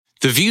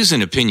The views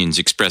and opinions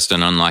expressed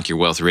on Unlock Your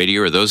Wealth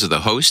Radio are those of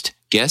the host,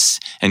 guests,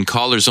 and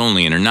callers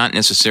only and are not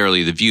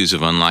necessarily the views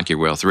of Unlock Your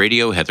Wealth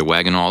Radio, Heather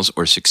Wagenhalls,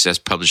 or Success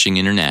Publishing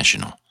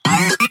International.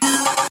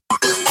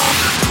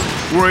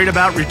 Worried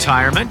about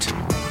retirement?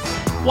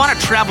 Want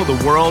to travel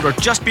the world or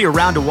just be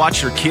around to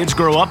watch your kids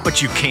grow up,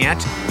 but you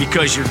can't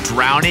because you're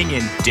drowning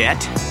in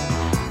debt?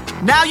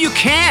 Now you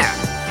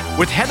can!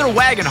 With Heather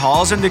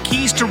Wagenhalls and the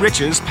Keys to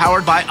Riches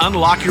powered by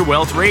Unlock Your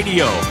Wealth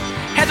Radio.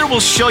 Heather will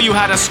show you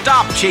how to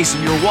stop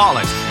chasing your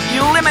wallet,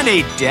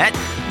 eliminate debt,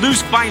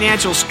 lose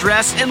financial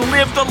stress, and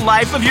live the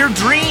life of your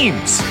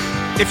dreams.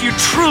 If you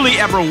truly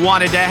ever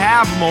wanted to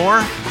have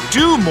more,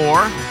 do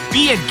more,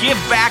 be and give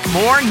back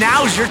more,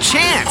 now's your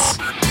chance.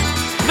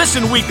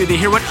 Listen weekly to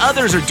hear what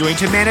others are doing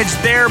to manage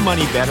their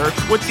money better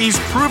with these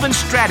proven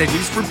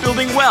strategies for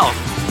building wealth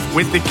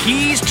with the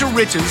Keys to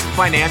Riches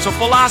financial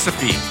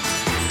philosophy.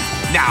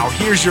 Now,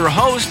 here's your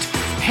host,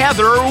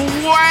 Heather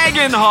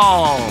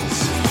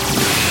Wagenhalls.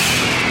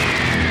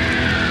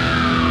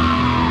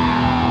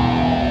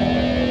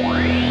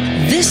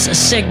 This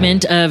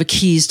segment of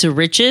Keys to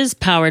Riches,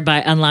 powered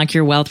by Unlock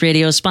Your Wealth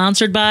Radio,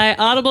 sponsored by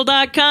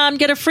Audible.com.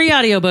 Get a free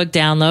audiobook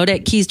download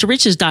at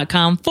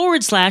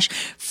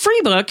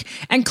keystoriches.com/free book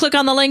and click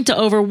on the link to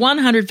over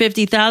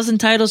 150,000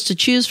 titles to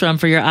choose from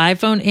for your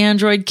iPhone,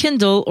 Android,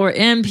 Kindle, or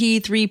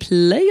MP3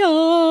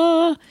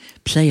 player.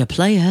 Player.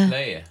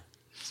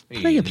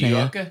 New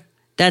Yorker?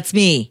 That's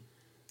me.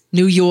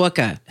 New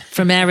Yorker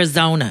from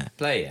Arizona.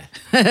 Player.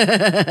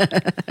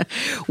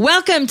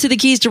 Welcome to the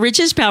Keys to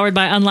Riches, powered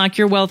by Unlock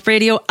Your Wealth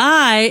Radio.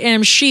 I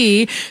am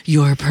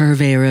your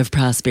purveyor of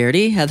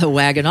prosperity, Heather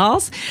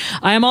Wagenhalls.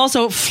 I am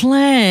also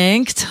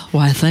flanked,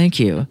 why thank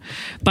you,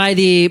 by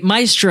the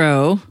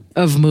maestro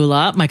of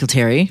Moolah, Michael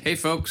Terry. Hey,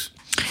 folks.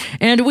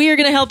 And we are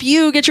going to help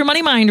you get your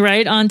money mind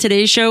right on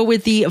today's show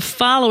with the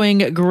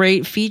following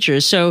great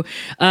features. So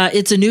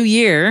it's a new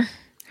year.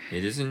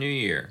 It is a new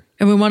year.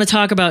 And we want to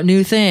talk about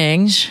new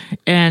things.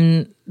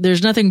 And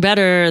there's nothing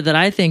better that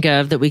I think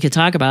of that we could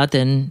talk about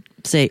than,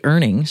 say,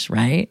 earnings,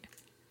 right?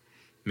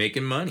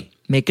 Making money.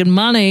 Making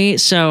money.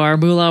 So our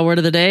moolah word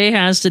of the day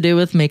has to do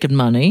with making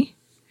money.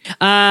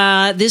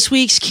 This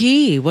week's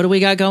key, what do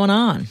we got going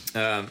on?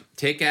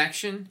 Take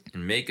action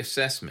and make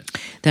assessment.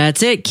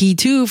 That's it. Key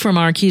 2 from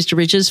our Keys to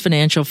Riches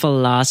financial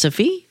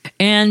philosophy.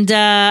 And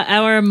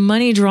our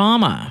money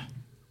drama.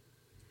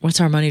 What's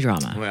our money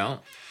drama?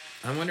 Well,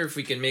 I wonder if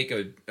we can make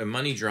a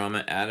money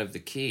drama out of the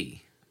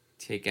key.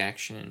 Take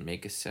action and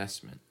make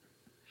assessment.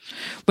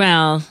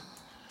 Well,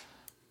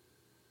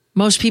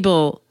 most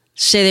people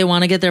say they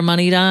want to get their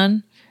money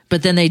done,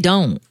 but then they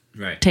don't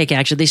take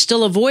action. They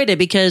still avoid it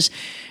because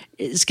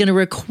it's going to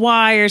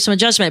require some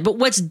adjustment. But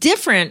what's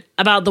different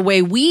about the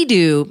way we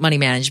do money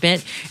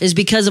management is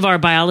because of our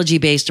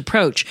biology-based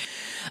approach.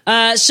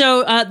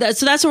 So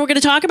that's what we're going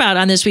to talk about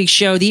on this week's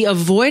show. The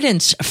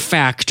avoidance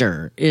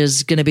factor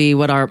is going to be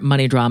what our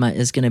money drama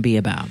is going to be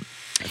about.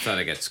 I thought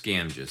I got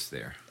scammed just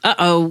there.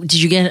 Uh-oh.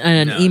 Did you get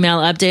an email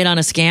update on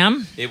a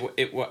scam?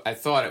 I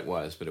thought it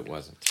was, but it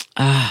wasn't.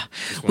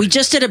 We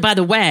just did it, by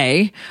the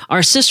way.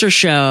 Our sister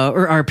show,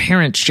 or our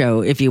parent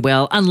show, if you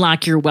will,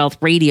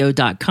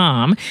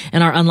 unlockyourwealthradio.com.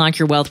 And our Unlock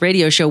Your Wealth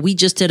Radio show, we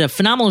just did a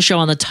phenomenal show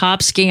on the top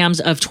scams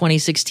of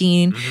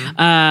 2016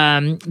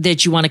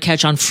 that you want to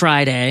catch on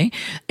Friday.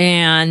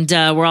 And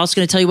we're also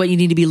going to tell you what you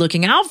need to be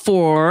looking out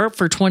for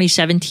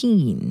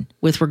 2017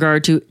 with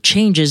regard to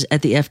changes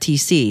at the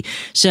FTC.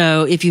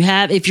 So if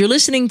you're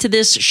listening to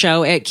this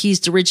show at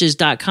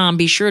keystoriches.com,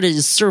 be sure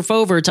to surf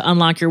over to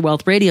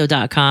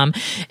unlockyourwealthradio.com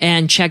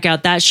and check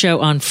out that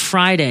show on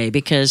Friday,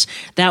 because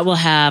that will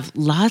have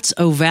lots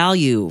of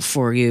value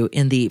for you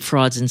in the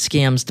frauds and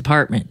scams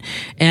department.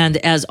 And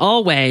as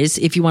always,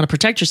 if you want to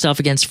protect yourself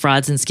against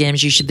frauds and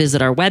scams, you should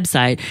visit our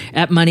website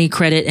at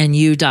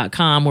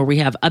moneycreditandyou.com, where we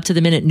have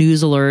up-to-the-minute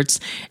news alerts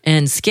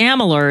and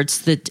scam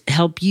alerts that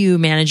help you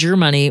manage your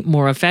money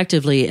more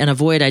effectively and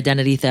avoid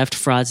identity theft,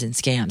 frauds, and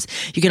scams.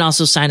 You can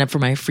also sign up for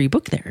my free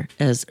book there.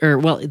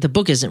 The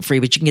book isn't free,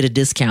 but you can get a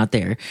discount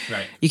there.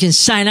 Right. You can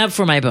sign up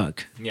for my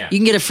book. Yeah. You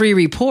can get a free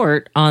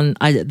report on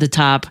the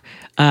top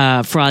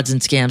frauds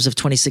and scams of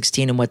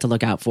 2016 and what to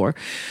look out for.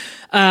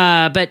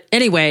 But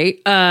anyway,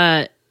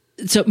 so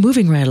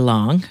moving right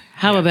along,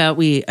 how about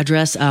we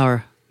address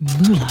our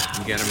moolah?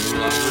 You got a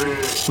moolah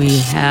word? We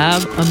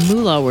have a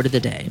moolah word of the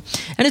day.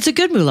 And it's a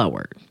good moolah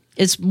word.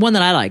 It's one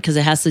that I like because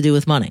it has to do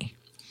with money.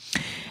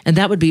 And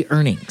that would be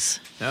earnings.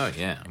 Oh,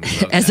 yeah.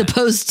 As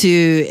opposed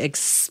to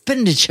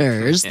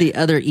expenditures, the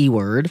other E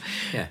word.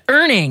 Yeah.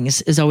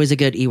 Earnings is always a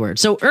good E word.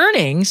 So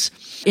earnings,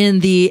 in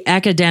the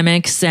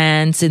academic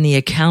sense, in the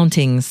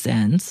accounting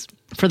sense,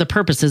 for the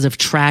purposes of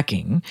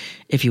tracking,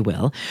 if you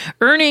will,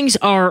 earnings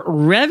are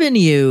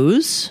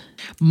revenues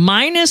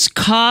minus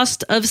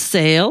cost of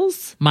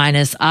sales,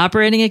 minus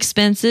operating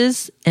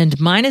expenses, and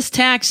minus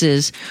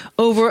taxes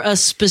over a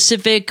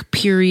specific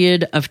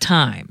period of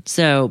time.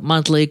 So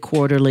monthly,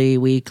 quarterly,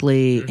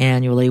 weekly,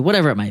 annually,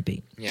 whatever it might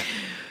be. Yeah.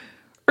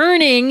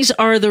 Earnings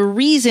are the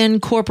reason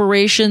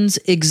corporations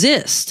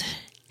exist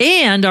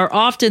and are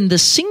often the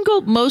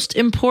single most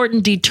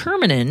important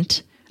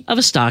determinant of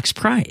a stock's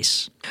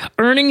price.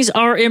 Earnings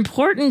are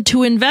important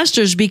to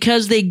investors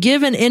because they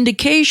give an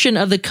indication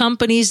of the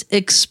company's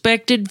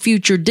expected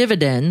future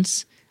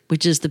dividends,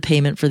 which is the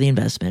payment for the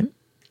investment,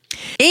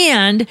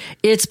 and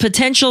its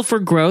potential for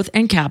growth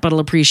and capital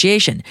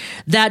appreciation.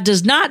 That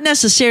does not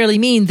necessarily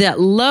mean that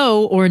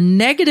low or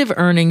negative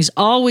earnings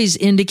always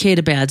indicate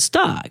a bad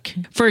stock.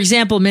 For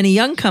example, many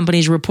young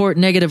companies report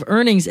negative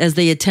earnings as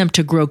they attempt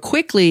to grow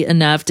quickly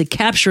enough to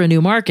capture a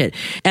new market,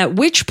 at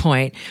which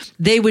point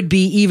they would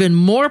be even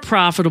more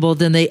profitable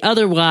than they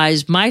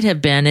otherwise might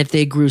have been if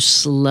they grew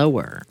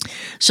slower.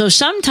 So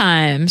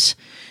sometimes,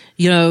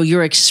 you know,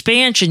 your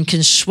expansion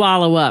can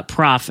swallow up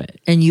profit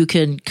and you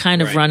can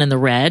kind of run in the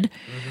red.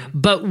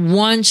 But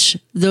once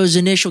those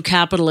initial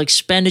capital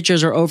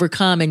expenditures are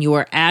overcome and you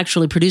are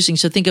actually producing,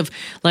 so think of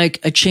like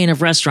a chain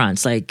of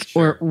restaurants,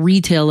 or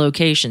retail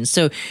locations.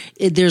 So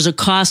there's a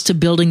cost to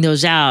building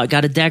those out.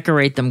 Got to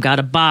decorate them, got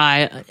to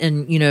buy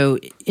and,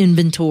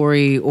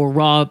 inventory or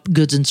raw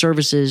goods and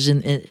services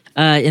in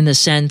the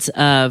sense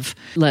of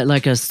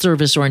like a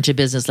service oriented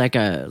business, like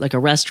a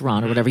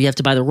restaurant or whatever. You have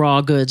to buy the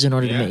raw goods in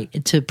order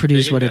to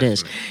produce what it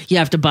is. You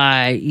have to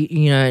buy,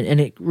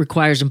 and it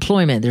requires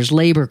employment. There's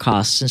labor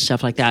costs and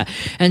stuff like that.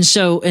 And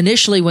so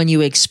initially when you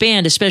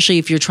expand, especially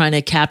if you're trying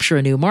to capture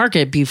a new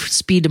market,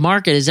 speed to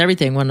market is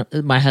everything, when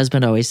my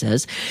husband always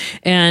says.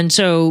 And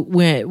so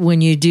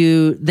when you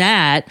do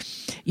that,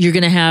 you're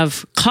going to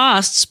have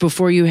costs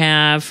before you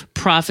have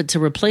profit to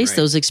replace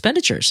those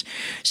expenditures.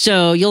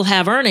 So you'll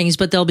have earnings,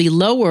 but they'll be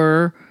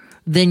lower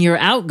than your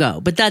outgo.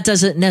 But that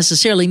doesn't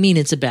necessarily mean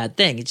it's a bad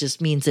thing. It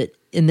just means that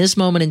in this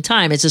moment in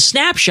time, it's a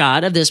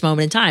snapshot of this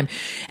moment in time,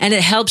 and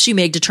it helps you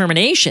make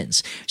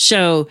determinations.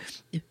 So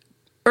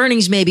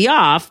earnings may be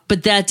off,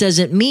 but that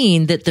doesn't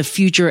mean that the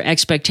future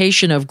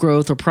expectation of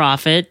growth or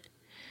profit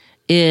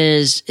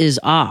is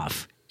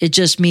off. It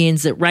just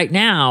means that right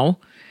now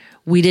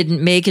we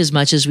didn't make as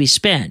much as we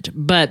spent.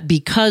 But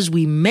because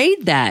we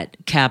made that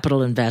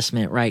capital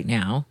investment right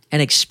now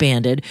and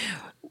expanded,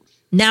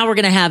 now we're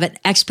going to have an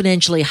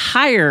exponentially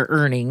higher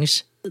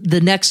earnings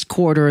the next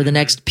quarter or the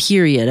next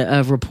period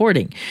of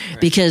reporting,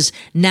 because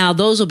now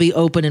those will be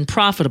open and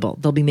profitable.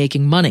 They'll be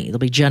making money. They'll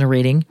be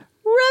generating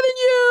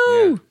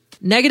revenue. Yeah.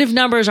 Negative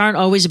numbers aren't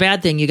always a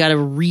bad thing. You got to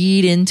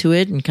read into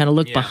it and kind of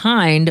look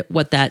behind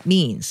what that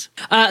means.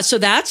 So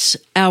that's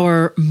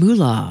our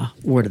moolah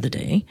word of the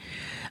day.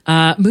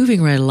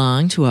 Moving right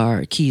along to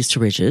our keys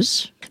to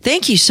riches.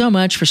 Thank you so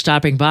much for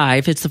stopping by.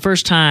 If it's the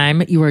first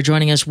time you are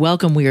joining us,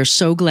 welcome. We are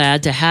so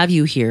glad to have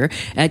you here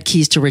at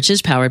Keys to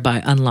Riches, powered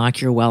by Unlock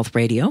Your Wealth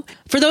Radio.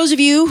 For those of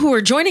you who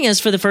are joining us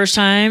for the first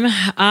time,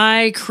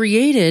 I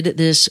created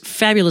this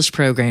fabulous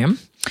program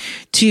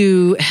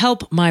to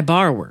help my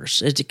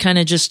borrowers. It kind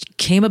of just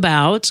came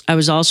about. I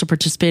was also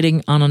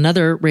participating on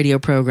another radio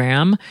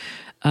program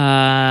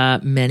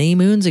many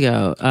moons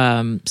ago.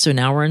 So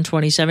now we're in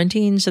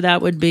 2017. So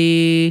that would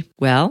be,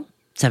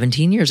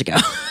 17 years ago.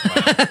 Long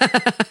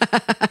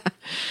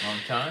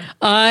time.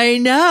 I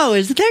know.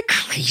 Isn't that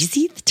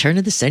crazy? The turn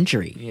of the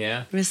century.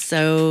 Yeah. It was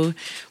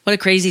what a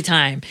crazy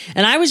time.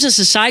 And I was just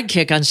a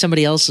sidekick on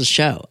somebody else's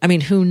show. I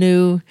mean, who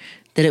knew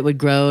that it would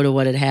grow to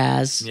what it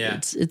has? Yeah.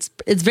 It's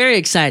very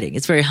exciting.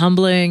 It's very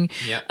humbling.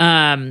 Yep.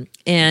 And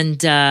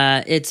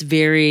it's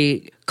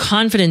very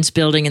confidence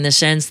building in the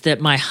sense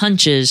that my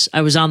hunches,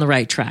 I was on the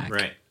right track.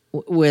 Right.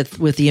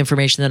 With the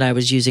information that I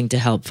was using to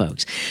help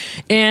folks.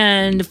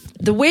 And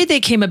the way they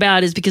came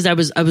about is because I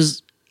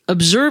was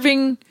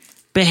observing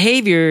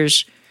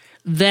behaviors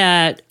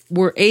that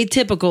were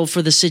atypical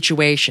for the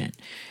situation.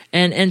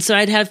 And so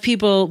I'd have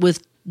people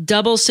with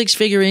double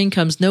six-figure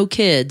incomes, no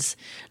kids,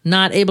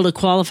 not able to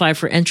qualify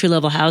for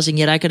entry-level housing,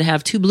 yet I could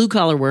have two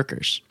blue-collar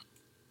workers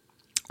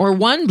or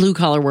one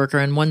blue-collar worker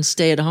and one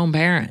stay-at-home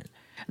parent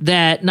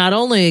that not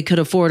only could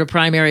afford a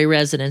primary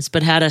residence,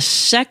 but had a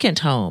second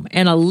home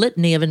and a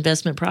litany of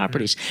investment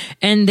properties.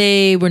 And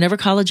they were never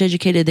college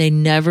educated. They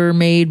never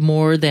made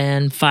more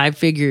than 5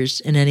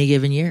 figures in any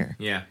given year.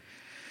 Yeah.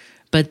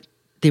 But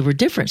they were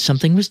different.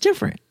 Something was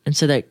different. And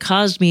so that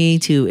caused me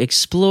to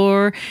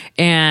explore,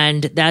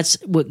 and that's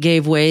what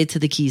gave way to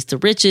the Keys to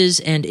Riches,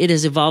 and it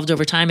has evolved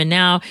over time. And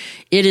now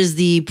it is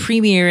the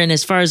premier, and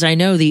as far as I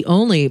know, the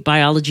only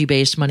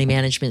biology-based money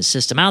management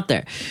system out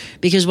there.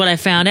 Because what I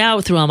found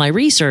out through all my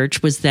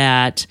research was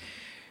that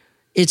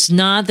it's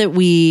not that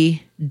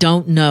we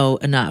don't know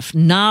enough.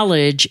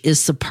 Knowledge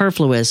is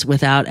superfluous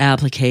without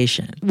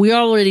application. We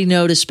already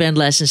know to spend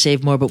less and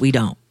save more, but we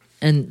don't.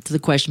 And the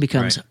question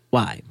becomes,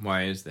 why?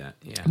 Why is that?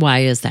 Yeah.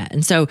 Why is that?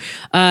 And so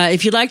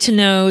if you'd like to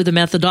know the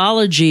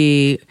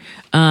methodology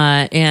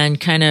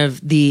and kind of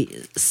the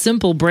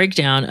simple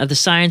breakdown of the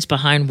science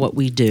behind what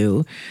we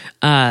do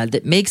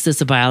that makes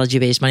this a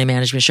biology-based money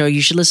management show,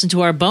 you should listen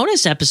to our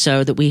bonus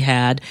episode that we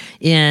had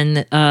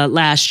in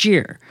last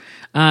year.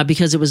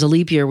 Because it was a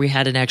leap year, we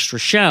had an extra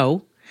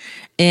show.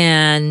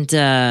 And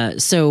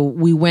so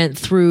we went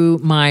through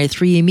my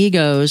Three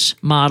Amigos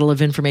model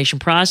of information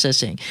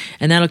processing,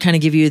 and that'll kind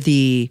of give you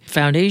the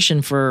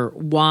foundation for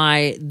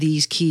why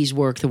these keys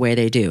work the way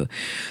they do.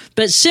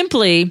 But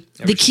simply,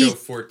 the key. Show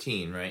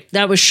 14, right?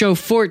 That was show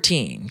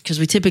 14, because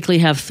we typically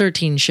have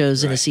 13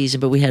 shows in a season,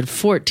 but we had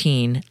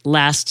 14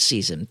 last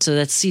season. So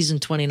that's season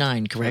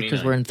 29, correct?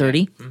 Because we're in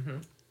 30. Yeah. Mm-hmm.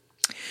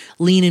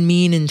 Lean and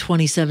Mean in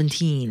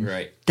 2017.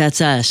 Right. That's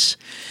us.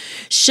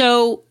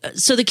 So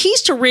the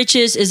Keys to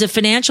Riches is a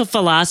financial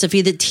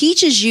philosophy that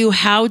teaches you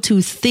how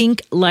to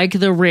think like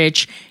the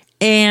rich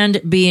and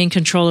be in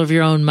control of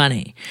your own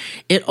money.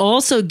 It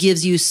also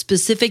gives you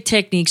specific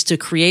techniques to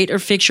create or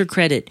fix your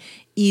credit,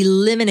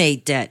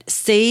 eliminate debt,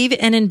 save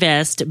and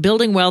invest,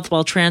 building wealth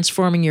while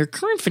transforming your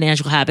current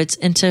financial habits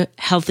into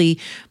healthy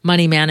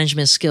money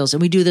management skills.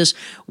 And we do this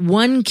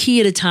one key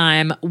at a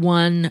time,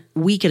 1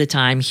 week at a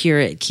time here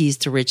at Keys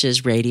to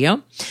Riches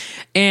Radio.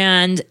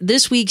 And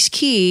this week's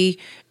key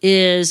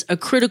is a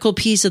critical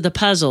piece of the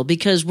puzzle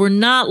because we're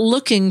not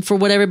looking for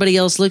what everybody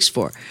else looks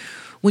for.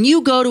 When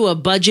you go to a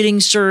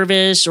budgeting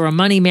service or a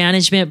money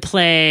management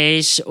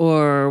place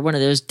or one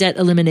of those debt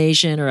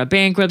elimination or a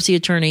bankruptcy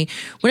attorney,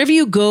 whenever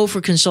you go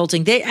for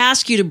consulting, they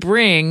ask you to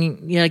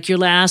bring like your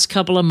last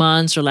couple of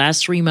months or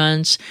last 3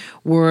 months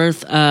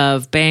worth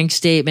of bank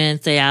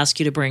statements. They ask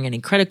you to bring any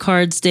credit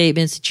card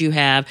statements that you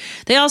have.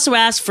 They also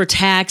ask for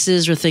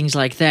taxes or things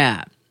like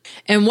that.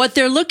 And what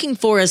they're looking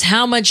for is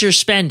how much you're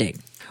spending,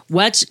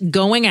 what's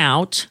going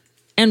out,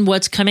 and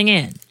what's coming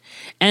in.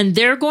 And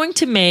they're going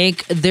to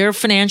make their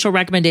financial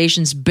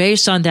recommendations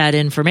based on that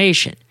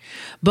information.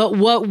 But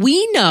what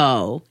we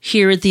know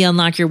here at the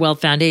Unlock Your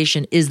Wealth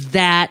Foundation is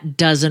that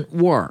doesn't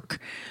work.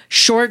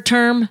 Short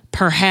term,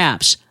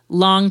 perhaps.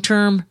 Long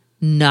term,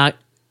 not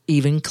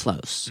even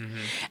close. Mm-hmm.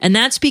 And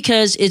that's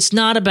because it's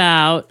not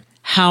about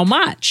how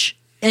much.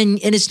 And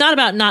it's not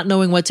about not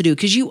knowing what to do,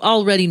 because you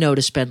already know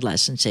to spend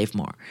less and save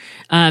more.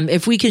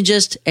 If we can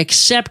just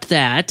accept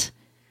that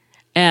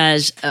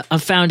as a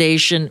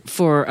foundation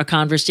for a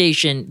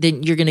conversation,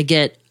 then you're going to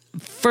get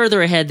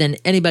further ahead than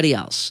anybody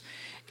else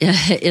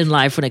in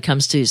life when it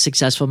comes to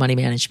successful money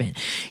management.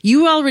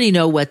 You already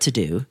know what to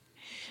do,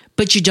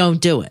 but you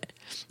don't do it.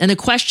 And the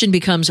question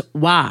becomes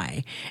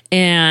why.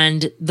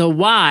 And the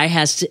why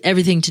has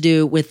everything to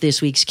do with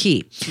this week's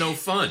key. It's no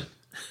fun.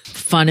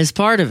 Fun is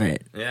part of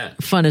it. Yeah.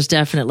 Fun is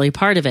definitely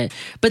part of it.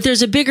 But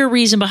there's a bigger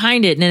reason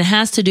behind it, and it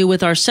has to do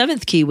with our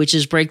 7th key, which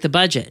is break the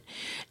budget,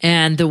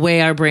 and the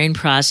way our brain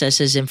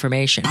processes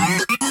information.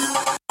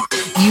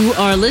 You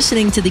are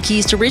listening to the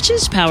Keys to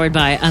Riches, powered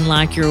by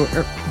Unlock Your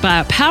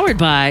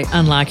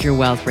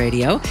Wealth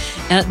Radio.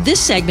 This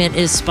segment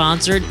is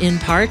sponsored in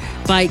part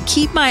by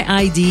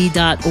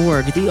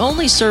KeepMyID.org, the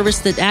only service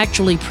that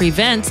actually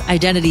prevents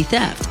identity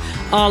theft.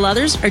 All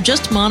others are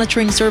just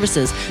monitoring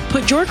services.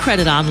 Put your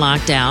credit on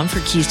lockdown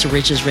for Keys to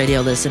Riches Radio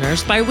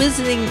listeners by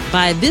visiting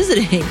our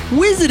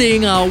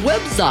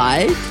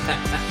website.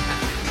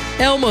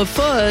 Elma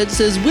Fudd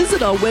says,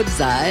 visit our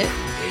website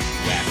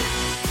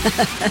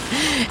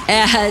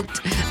at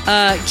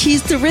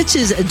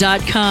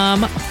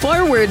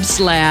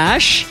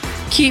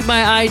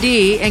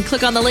keys2riches.com/keepmyid and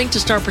click on the link to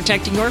start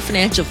protecting your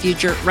financial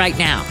future right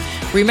now.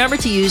 Remember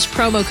to use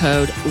promo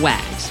code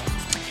WAGS.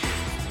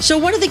 So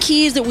one of the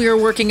keys that we are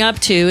working up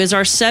to is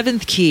our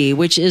 7th key,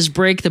 which is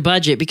break the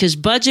budget, because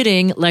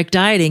budgeting, like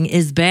dieting,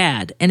 is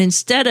bad. And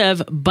instead of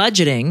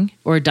budgeting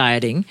or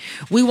dieting,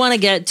 we want to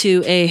get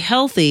to a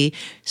healthy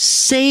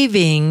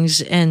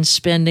savings and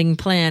spending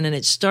plan. And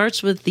it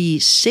starts with the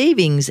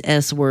savings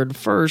S word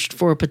first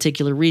for a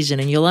particular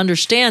reason. And you'll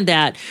understand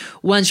that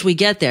once we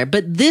get there.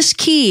 But this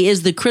key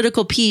is the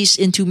critical piece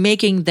into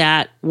making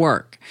that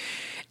work.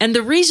 And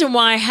the reason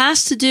why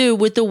has to do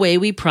with the way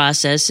we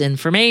process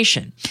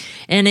information.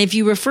 And if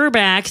you refer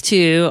back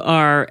to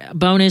our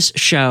bonus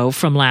show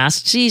from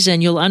last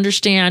season, you'll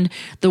understand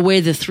the way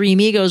the 3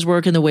 amigos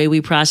work and the way we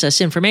process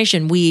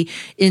information. We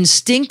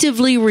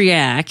instinctively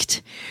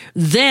react,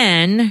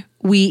 then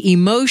we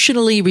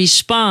emotionally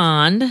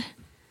respond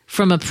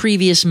from a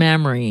previous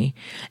memory.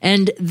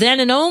 And then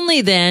and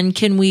only then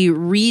can we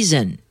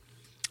reason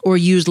or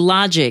use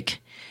logic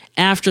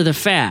after the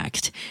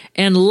fact.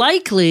 And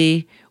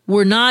likely,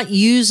 we're not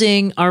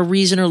using our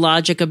reason or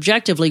logic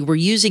objectively. We're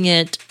using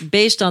it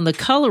based on the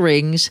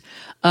colorings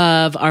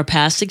of our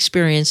past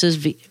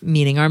experiences,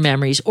 meaning our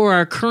memories, or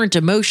our current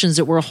emotions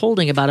that we're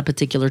holding about a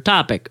particular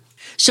topic.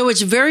 So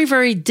it's very,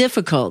 very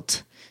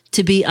difficult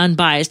to be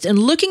unbiased. And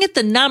looking at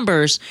the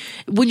numbers,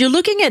 when you're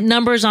looking at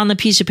numbers on the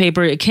piece of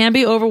paper, it can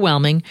be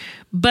overwhelming,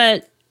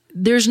 but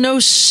there's no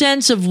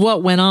sense of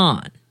what went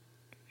on.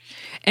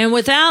 And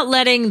without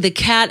letting the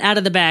cat out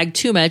of the bag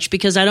too much,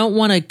 because I don't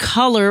want to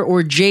color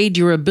or jade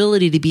your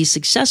ability to be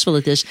successful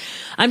at this,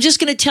 I'm just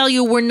going to tell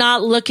you we're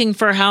not looking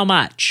for how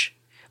much.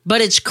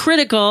 But it's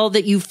critical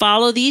that you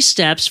follow these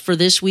steps for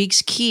this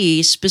week's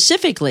key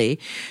specifically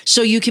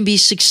so you can be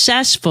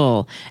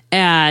successful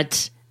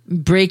at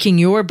breaking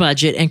your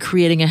budget and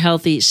creating a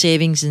healthy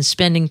savings and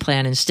spending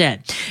plan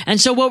instead. And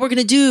so what we're going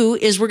to do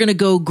is we're going to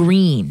go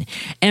green.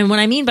 And what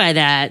I mean by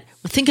that,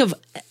 think of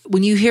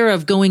when you hear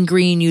of going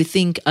green, you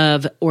think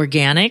of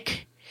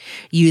organic,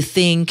 you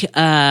think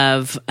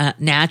of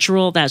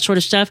natural, that sort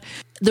of stuff.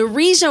 The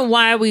reason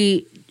why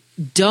we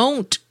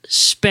don't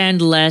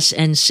spend less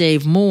and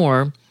save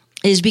more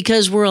is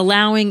because we're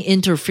allowing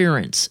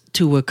interference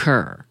to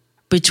occur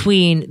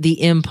between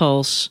the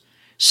impulse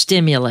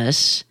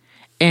stimulus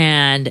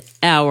and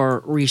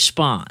our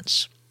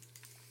response.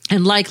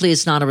 And likely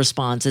it's not a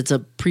response, it's a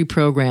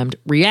pre-programmed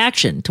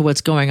reaction to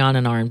what's going on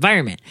in our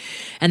environment.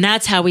 And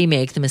that's how we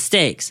make the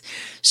mistakes.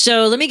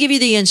 So let me give you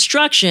the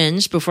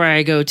instructions before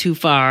I go too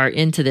far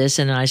into this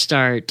and I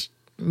start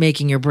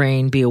making your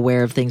brain be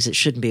aware of things it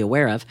shouldn't be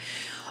aware of.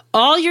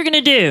 All you're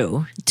going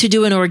to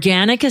do an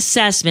organic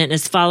assessment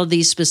is follow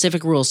these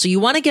specific rules. So you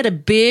want to get a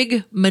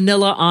big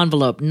manila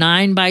envelope,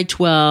 9 by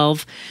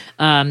 12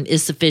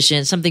 is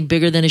sufficient, something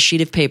bigger than a sheet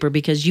of paper,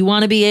 because you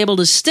want to be able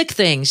to stick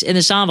things in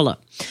this envelope.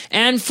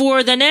 And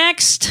for the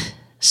next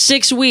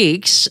 6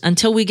 weeks,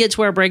 until we get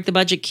to our Break the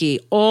Budget Key,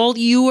 all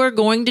you are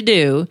going to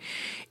do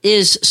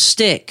is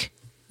stick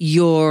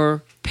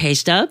your pay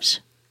stubs,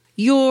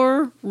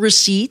 your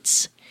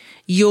receipts,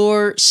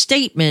 your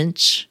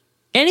statements,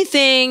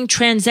 anything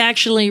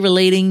transactionally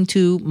relating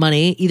to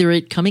money, either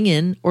it coming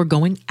in or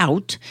going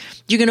out,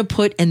 you're going to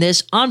put in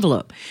this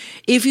envelope.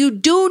 If you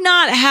do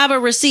not have a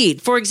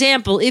receipt, for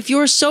example, if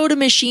your soda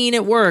machine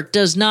at work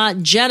does not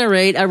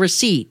generate a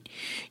receipt,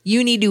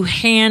 you need to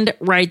hand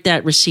write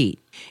that receipt.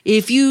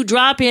 If you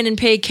drop in and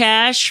pay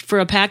cash for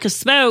a pack of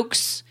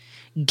smokes,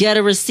 get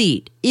a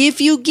receipt.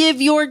 If you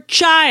give your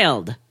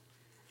child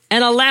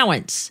an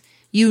allowance,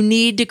 you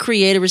need to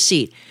create a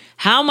receipt.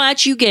 How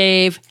much you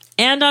gave,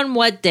 and on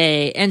what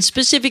day, and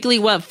specifically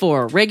what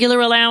for,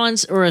 regular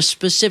allowance or a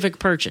specific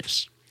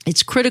purchase.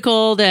 It's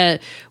critical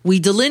that we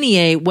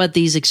delineate what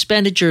these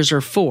expenditures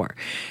are for,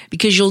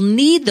 because you'll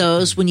need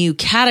those when you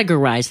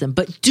categorize them.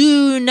 But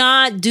do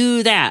not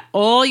do that.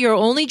 Your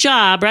only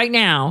job right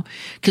now,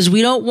 because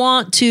we don't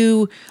want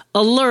to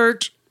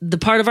alert the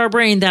part of our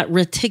brain, that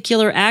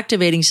reticular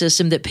activating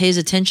system that pays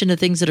attention to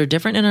things that are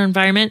different in our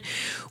environment.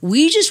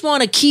 We just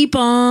want to keep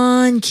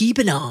on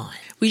keeping on.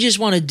 We just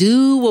want to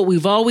do what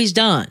we've always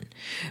done.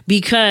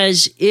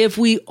 Because if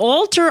we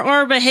alter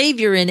our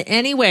behavior in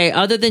any way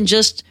other than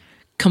just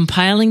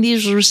compiling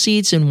these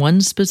receipts in one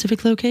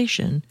specific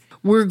location,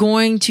 we're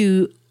going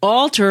to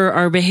alter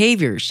our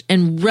behaviors.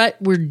 And what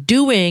we're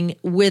doing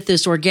with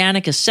this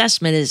organic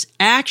assessment is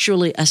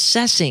actually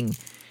assessing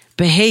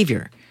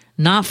behavior,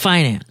 not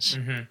finance.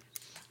 Mm-hmm.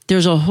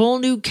 There's a whole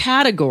new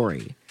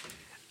category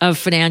of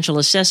financial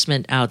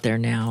assessment out there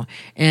now,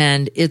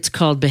 and it's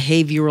called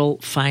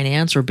behavioral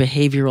finance or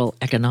behavioral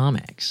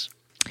economics.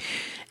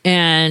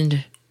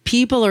 And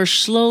people are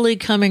slowly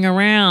coming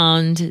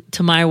around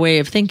to my way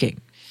of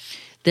thinking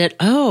that,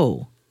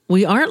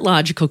 we aren't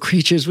logical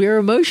creatures. We are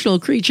emotional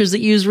creatures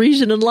that use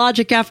reason and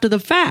logic after the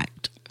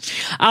fact.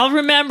 I'll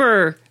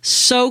remember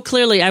so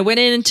clearly, I went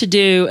in to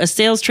do a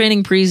sales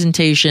training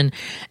presentation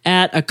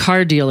at a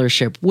car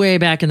dealership way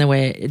back in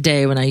the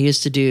day when I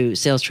used to do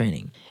sales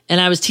training. And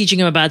I was teaching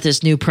them about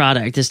this new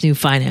product, this new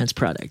finance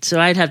product. So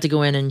I'd have to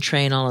go in and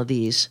train all of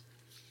these,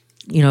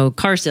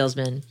 car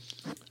salesmen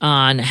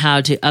on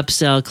how to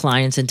upsell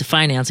clients into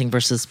financing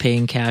versus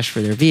paying cash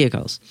for their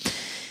vehicles.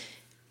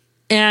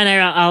 And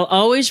I'll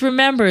always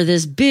remember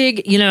this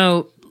big,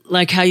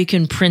 like how you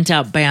can print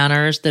out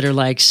banners that are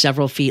like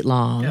several feet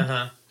long.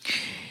 Uh-huh.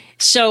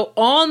 So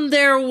on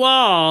their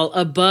wall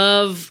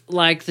above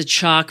like the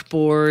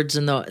chalkboards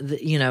and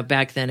the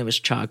back then it was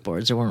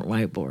chalkboards, there weren't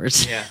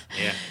whiteboards. Yeah.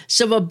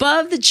 So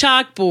above the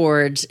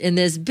chalkboards in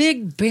this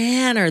big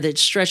banner that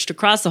stretched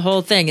across the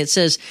whole thing, it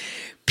says,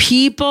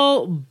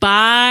 people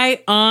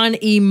buy on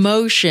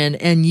emotion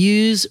and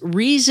use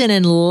reason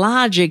and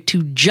logic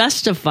to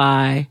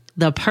justify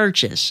the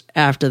purchase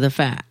after the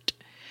fact.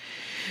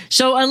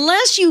 So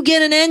unless you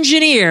get an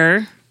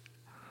engineer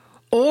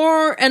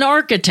or an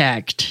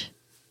architect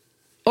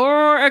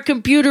or a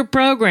computer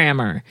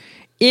programmer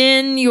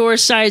in your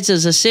sights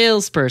as a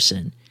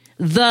salesperson,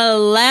 the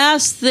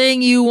last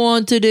thing you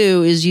want to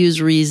do is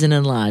use reason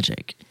and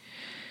logic.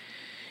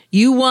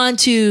 You want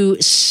to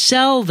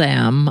sell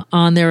them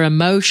on their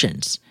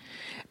emotions,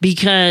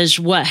 because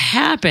what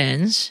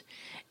happens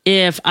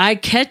if I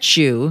catch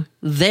you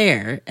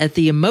there at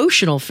the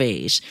emotional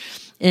phase,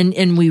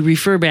 and we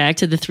refer back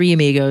to the 3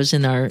 amigos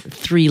and our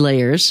 3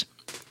 layers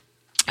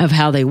of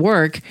how they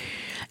work.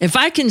 If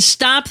I can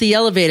stop the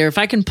elevator, if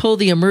I can pull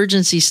the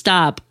emergency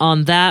stop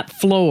on that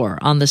floor,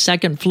 on the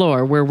second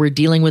floor where we're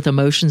dealing with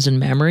emotions and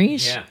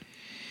memories,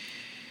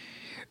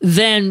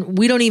 then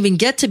we don't even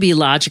get to be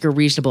logical or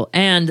reasonable.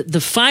 And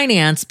the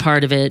finance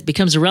part of it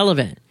becomes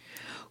irrelevant.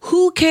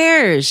 Who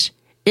cares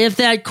if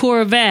that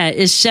Corvette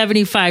is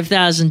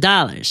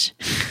 $75,000?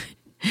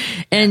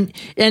 and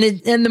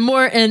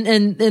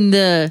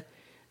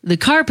the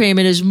car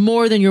payment is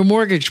more than your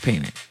mortgage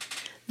payment.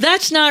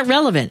 That's not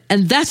relevant,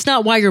 and that's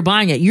not why you're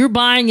buying it. You're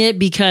buying it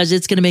because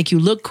it's going to make you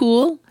look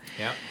cool.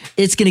 Yep.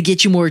 It's going to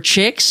get you more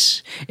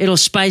chicks. It'll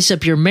spice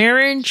up your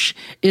marriage.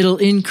 It'll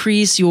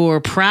increase your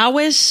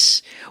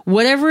prowess.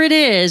 Whatever it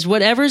is,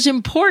 whatever's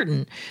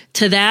important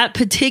to that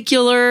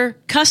particular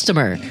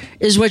customer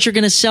is what you're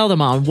going to sell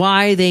them on,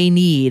 why they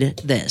need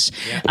this.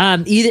 Yeah.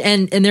 And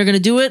they're going to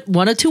do it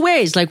one of two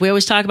ways, like we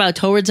always talk about,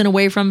 towards and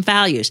away from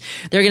values.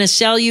 They're going to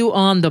sell you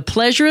on the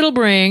pleasure it'll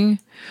bring,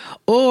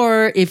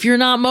 or if you're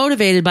not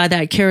motivated by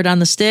that carrot on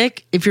the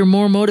stick, if you're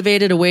more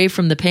motivated away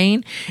from the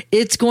pain,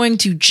 it's going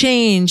to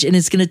change and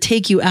it's going to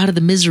take you out of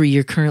the misery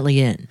you're currently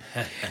in.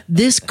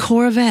 This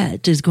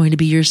Corvette is going to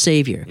be your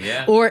savior.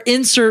 Yeah. Or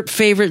insert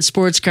favorite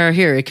sports car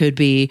here. It could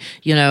be,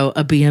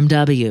 a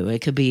BMW. It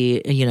could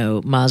be,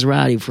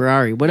 Maserati,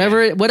 Ferrari,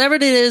 whatever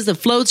it is that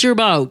floats your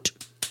boat.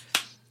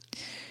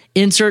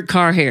 Insert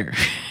car here.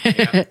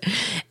 Yep.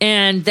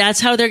 And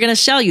that's how they're going to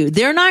sell you.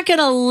 They're not going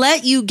to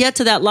let you get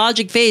to that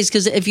logic phase,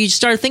 because if you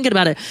start thinking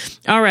about it,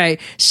 all right,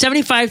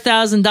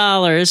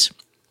 $75,000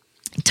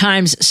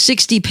 times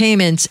 60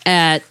 payments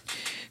at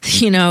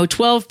 12%,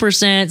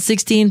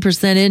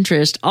 16%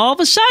 interest, all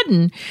of a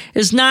sudden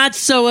is not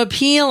so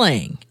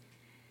appealing.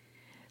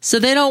 So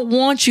they don't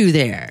want you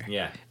there.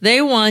 Yeah.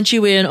 They want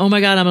you in, oh my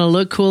God, I'm going to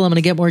look cool. I'm going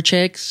to get more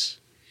chicks.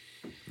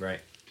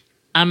 Right.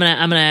 I'm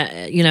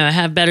gonna,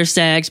 have better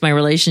sex. My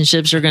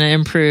relationships are gonna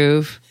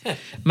improve.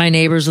 My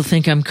neighbors will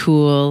think I'm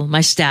cool.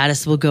 My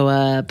status will go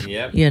up.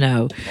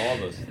 Yep.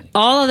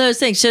 All of those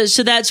things.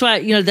 So that's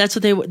why, that's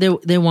what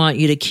they want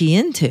you to key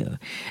into.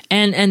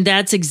 And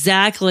that's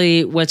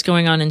exactly what's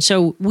going on. And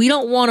so we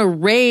don't want to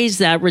raise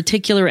that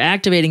reticular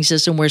activating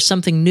system where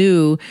something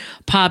new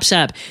pops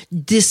up.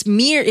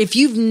 If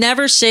you've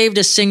never saved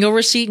a single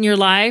receipt in your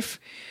life,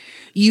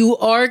 you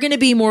are going to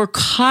be more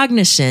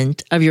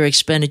cognizant of your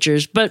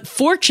expenditures, but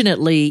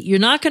fortunately, you're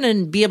not going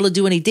to be able to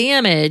do any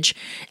damage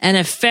and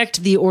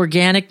affect the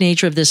organic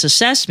nature of this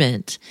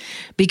assessment,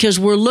 because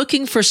we're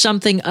looking for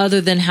something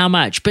other than how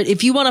much. But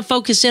if you want to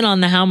focus in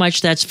on the how much,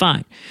 that's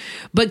fine.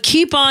 But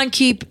keep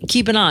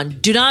it on.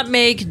 Do not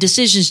make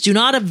decisions. Do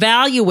not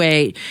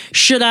evaluate,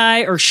 should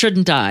I or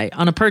shouldn't I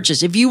on a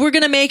purchase. If you were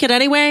going to make it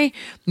anyway,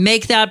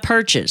 make that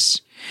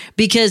purchase,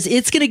 because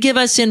it's going to give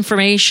us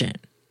information.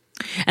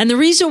 And the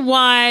reason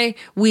why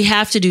we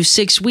have to do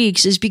 6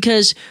 weeks is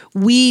because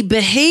we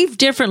behave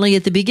differently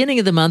at the beginning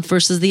of the month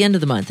versus the end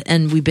of the month.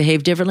 And we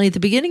behave differently at the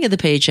beginning of the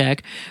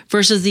paycheck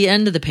versus the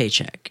end of the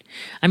paycheck.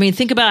 I mean,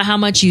 think about how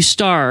much you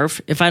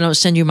starve if I don't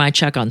send you my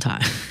check on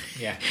time.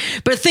 Yeah.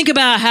 But think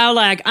about how,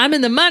 I'm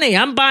in the money.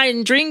 I'm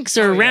buying drinks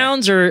or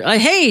rounds or,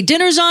 hey,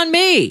 dinner's on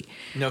me.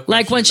 No question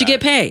like once you get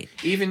paid.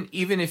 Even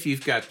if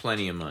you've got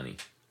plenty of money.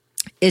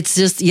 It's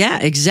just, yeah,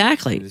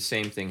 exactly. The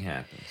same thing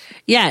happens.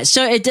 Yeah,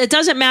 so it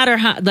doesn't matter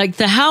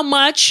how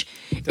much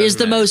is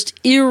the most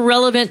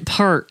irrelevant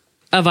part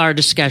of our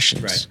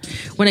discussions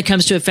when it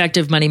comes to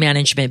effective money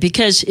management.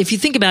 Because if you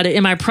think about it,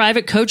 in my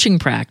private coaching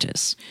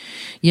practice,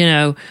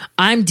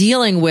 I'm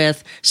dealing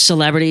with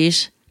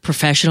celebrities,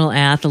 professional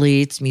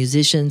athletes,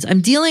 musicians.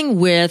 I'm dealing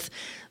with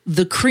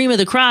the cream of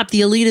the crop,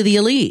 the elite of the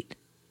elite.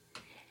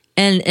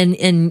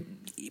 And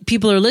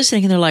people are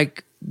listening and they're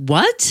like,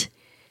 what?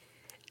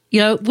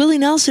 Willie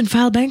Nelson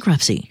filed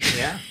bankruptcy.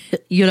 Yeah.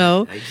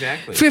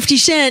 Exactly. 50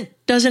 Cent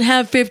doesn't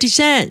have 50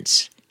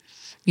 cents.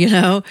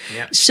 Yeah.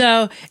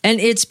 So, and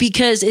it's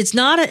because it's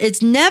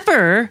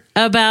never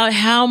about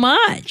how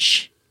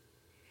much.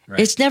 Right.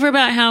 It's never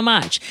about how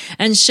much.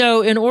 And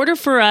so in order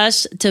for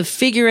us to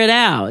figure it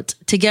out,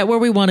 to get where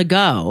we want to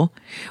go,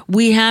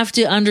 we have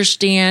to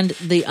understand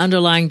the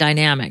underlying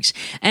dynamics.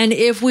 And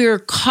if we're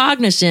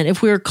cognizant,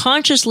 if we're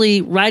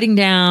consciously writing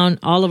down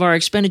all of our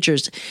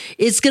expenditures,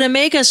 it's going to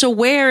make us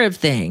aware of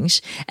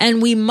things,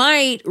 and we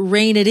might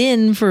rein it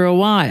in for a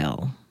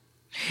while.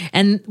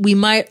 And we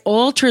might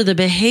alter the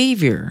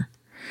behavior.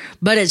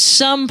 But at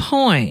some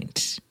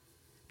point,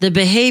 the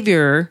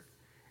behavior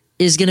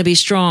is going to be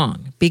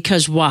strong.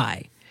 Because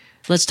why?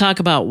 Let's talk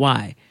about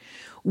why.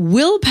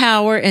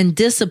 Willpower and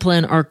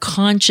discipline are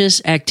conscious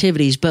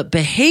activities, but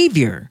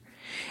behavior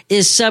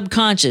is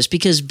subconscious,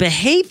 because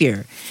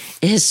behavior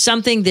is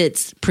something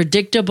that's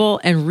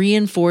predictable and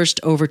reinforced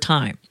over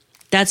time.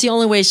 That's the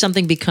only way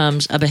something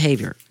becomes a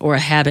behavior or a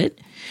habit.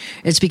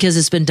 It's because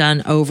it's been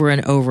done over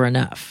and over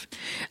enough.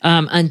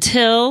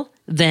 Until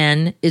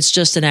then, it's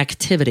just an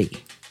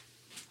activity.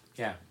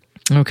 Yeah.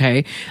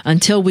 Okay,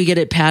 until we get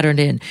it patterned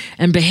in.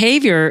 And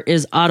behavior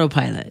is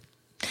autopilot.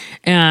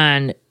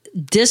 And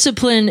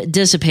discipline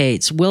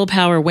dissipates,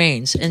 willpower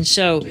wanes. And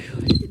so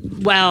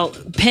while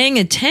paying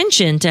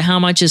attention to how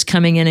much is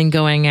coming in and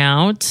going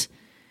out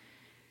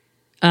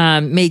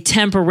may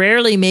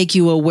temporarily make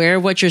you aware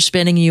of what you're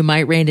spending and you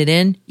might rein it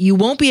in, you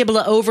won't be able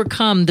to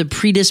overcome the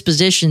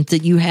predispositions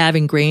that you have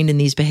ingrained in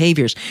these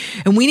behaviors.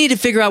 And we need to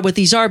figure out what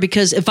these are,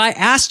 because if I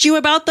asked you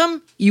about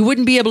them, you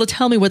wouldn't be able to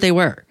tell me what they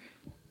were.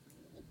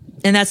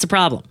 And that's the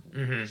problem.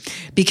 Mm-hmm.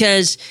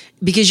 Because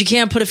you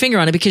can't put a finger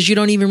on it, because you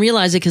don't even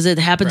realize it, because it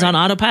happens on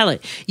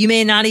autopilot. You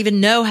may not even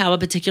know how a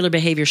particular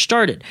behavior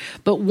started.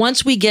 But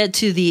once we get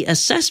to the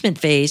assessment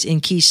phase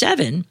in Key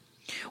 7,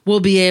 we'll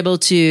be able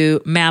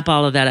to map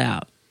all of that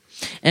out.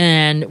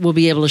 and we'll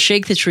be able to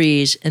shake the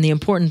trees, and the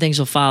important things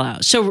will fall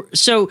out.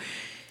 So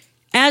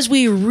as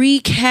we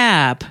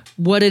recap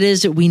what it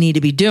is that we need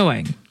to be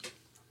doing,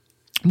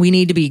 we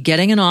need to be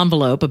getting an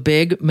envelope, a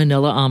big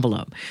manila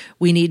envelope.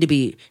 We need to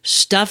be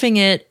stuffing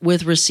it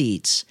with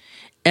receipts.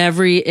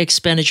 Every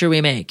expenditure we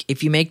make.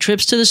 If you make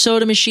trips to the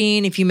soda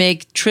machine, if you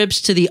make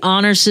trips to the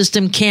honor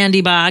system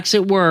candy box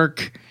at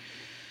work,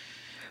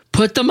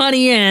 put the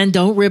money in.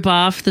 Don't rip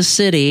off the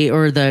city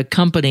or the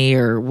company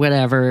or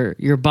whatever,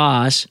 your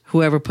boss,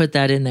 whoever put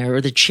that in there,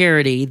 or the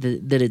charity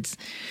that it's,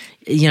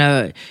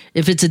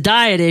 if it's a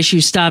diet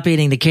issue, stop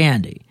eating the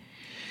candy.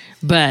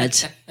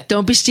 But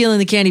don't be stealing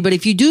the candy. But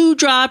if you do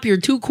drop your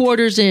 2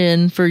 quarters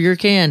in for your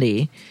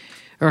candy,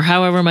 or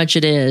however much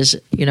it is,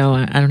 I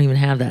don't even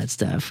have that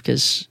stuff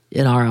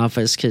in our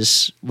office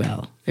because,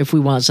 well, if we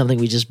want something,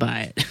 we just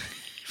buy it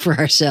for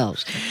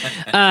ourselves.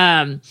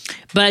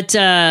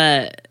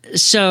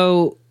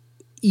 So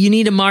you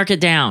need to mark it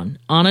down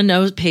on a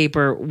note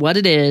paper, what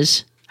it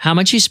is, how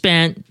much you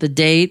spent, the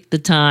date, the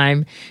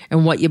time,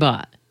 and what you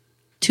bought.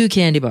 2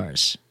 candy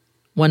bars,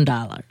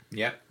 $1.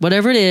 Yep.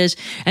 Whatever it is,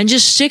 and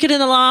just stick it in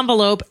the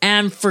envelope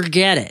and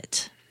forget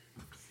it.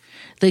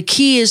 The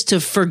key is to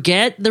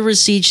forget the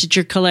receipts that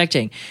you're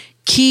collecting.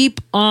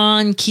 Keep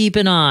on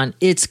keeping on.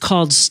 It's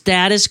called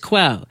status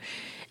quo.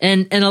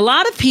 And a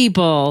lot of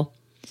people,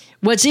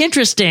 what's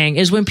interesting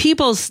is when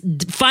people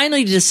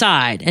finally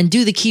decide and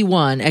do the key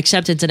 1,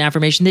 acceptance and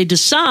affirmation, they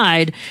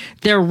decide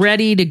they're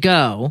ready to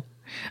go.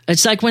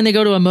 It's like when they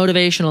go to a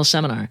motivational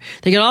seminar.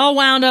 They get all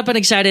wound up and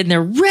excited and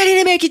they're ready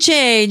to make a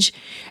change.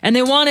 And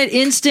they want it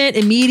instant,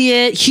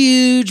 immediate,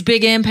 huge,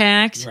 big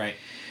impact. Right.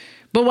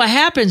 But what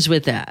happens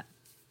with that?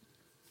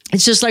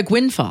 It's just like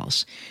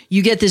windfalls.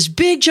 You get this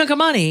big chunk of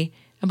money,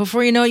 and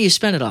before you know it, you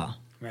spend it all.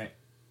 Right.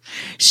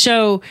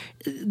 So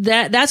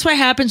that's what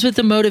happens with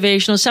the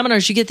motivational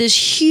seminars. You get this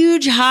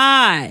huge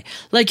high,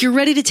 like you're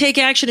ready to take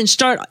action and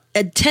start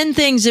at 10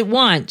 things at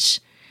once,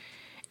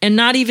 and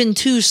not even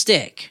 2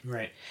 stick.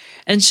 Right.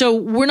 And so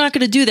we're not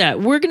going to do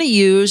that. We're going to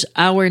use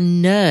our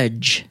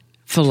nudge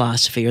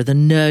philosophy, or the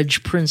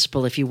nudge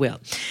principle, if you will.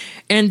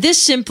 And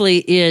this simply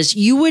is,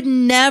 you would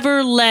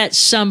never let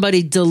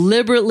somebody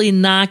deliberately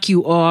knock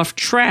you off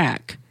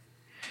track,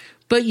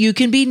 but you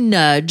can be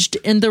nudged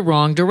in the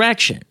wrong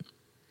direction.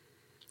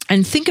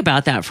 And think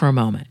about that for a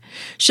moment.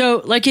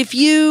 So, like if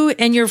you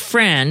and your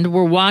friend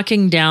were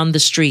walking down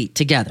the street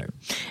together,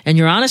 and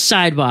you're on a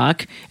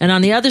sidewalk, and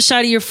on the other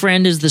side of your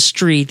friend is the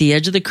street, the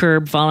edge of the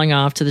curb falling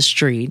off to the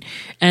street,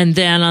 and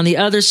then on the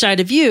other side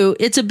of you,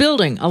 it's a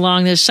building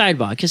along this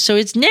sidewalk. So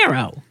it's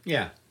narrow.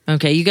 Yeah.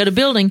 Okay, you got a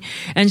building.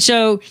 And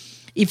so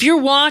if you're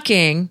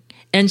walking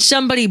and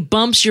somebody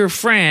bumps your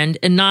friend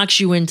and knocks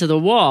you into the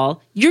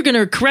wall, you're going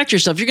to correct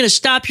yourself. You're going to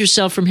stop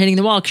yourself from hitting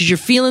the wall because you're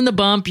feeling the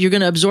bump. You're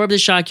going to absorb the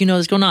shock. You know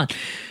what's going on.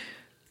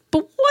 But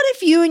what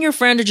if you and your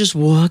friend are just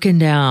walking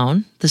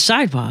down the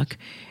sidewalk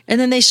and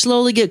then they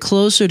slowly get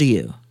closer to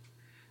you?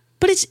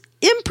 But it's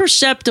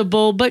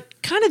imperceptible,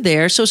 but kind of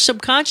there. So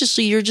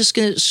subconsciously, you're just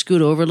going to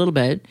scoot over a little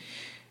bit.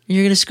 And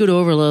you're going to scoot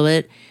over a little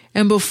bit.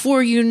 And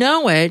before you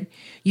know it,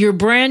 your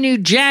brand new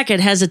jacket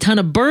has a ton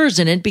of burrs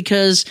in it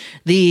because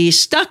the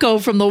stucco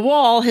from the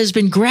wall has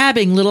been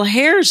grabbing little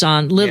hairs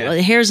of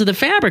the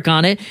fabric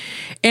on it,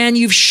 and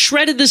you've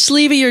shredded the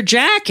sleeve of your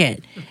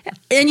jacket,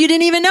 and you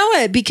didn't even know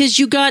it because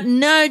you got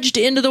nudged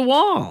into the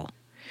wall.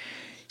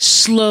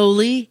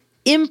 Slowly,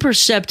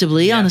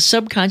 imperceptibly, on a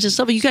subconscious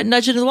level, you got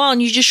nudged into the wall,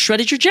 and you just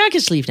shredded your jacket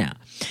sleeve now.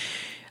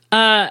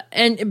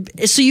 And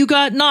so you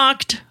got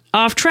knocked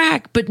off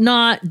track, but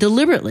not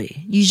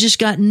deliberately. You just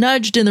got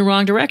nudged in the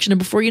wrong direction, and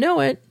before you know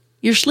it,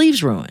 your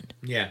sleeve's ruined.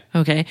 Yeah.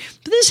 Okay?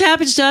 But this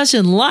happens to us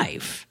in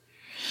life.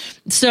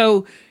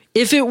 So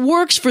if it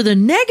works for the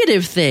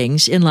negative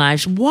things in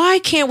lives, why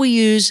can't we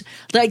use,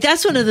 like,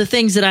 that's one of the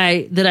things that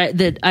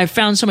I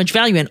found so much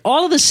value in.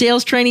 All of the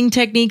sales training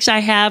techniques I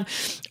have,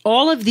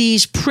 all of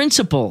these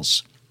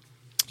principles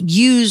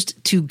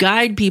used to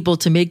guide people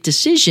to make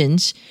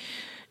decisions,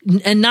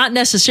 and not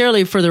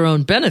necessarily for their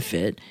own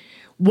benefit.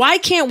 Why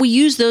can't we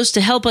use those to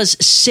help us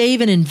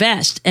save and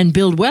invest and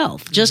build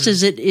wealth, just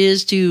as it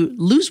is to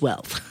lose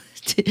wealth,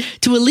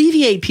 to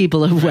alleviate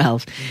people of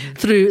wealth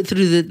through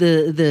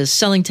the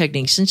selling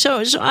techniques? And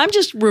so I'm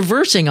just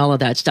reversing all of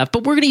that stuff.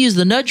 But we're going to use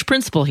the nudge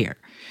principle here.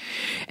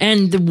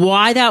 And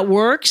why that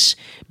works?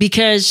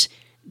 Because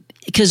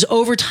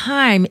over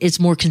time,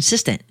 it's more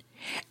consistent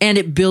and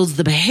it builds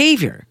the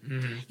behavior.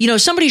 Mm-hmm.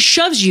 Somebody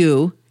shoves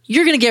you,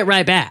 you're going to get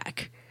right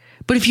back.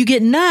 But if you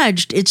get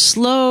nudged, it's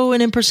slow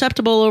and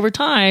imperceptible over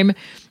time,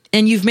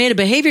 and you've made a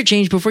behavior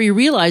change before you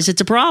realize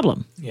it's a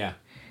problem. Yeah.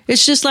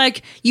 It's just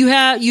like you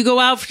go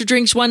out for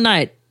drinks one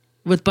night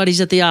with buddies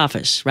at the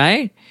office,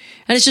 right?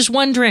 And it's just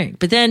one drink.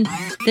 But then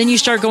you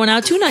start going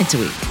out 2 nights a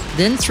week,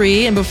 then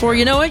 3, and before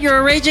you know it, you're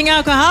a raging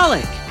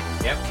alcoholic.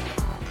 Yep.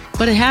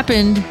 But it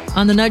happened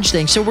on the nudge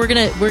thing. So we're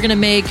gonna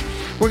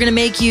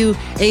make you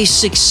a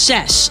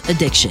success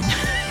addiction,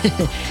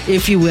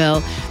 if you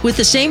will, with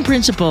the same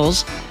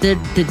principles that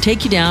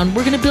take you down.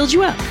 We're gonna build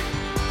you up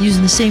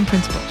using the same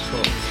principles.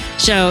 Cool.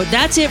 So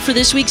that's it for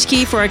this week's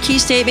key. For our key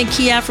statement,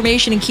 key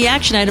affirmation, and key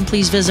action item,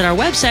 please visit our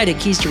website at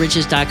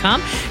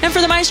keys2riches.com. And for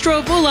the maestro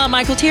of moolah,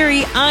 Michael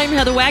Terry, I'm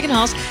Heather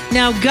Wagenhals.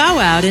 Now go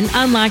out and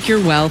unlock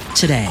your wealth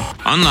today.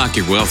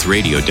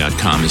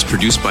 UnlockYourWealthRadio.com is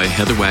produced by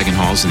Heather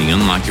Wagenhals and the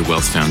Unlock Your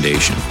Wealth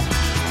Foundation.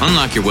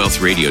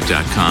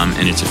 UnlockYourWealthRadio.com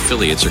and its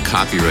affiliates are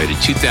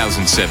copyrighted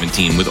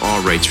 2017 with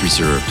all rights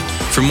reserved.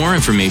 For more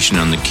information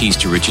on the Keys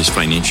to Riches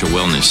Financial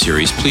Wellness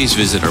Series, please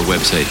visit our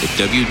website at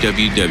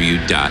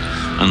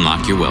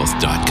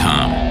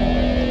www.unlockyourwealth.com.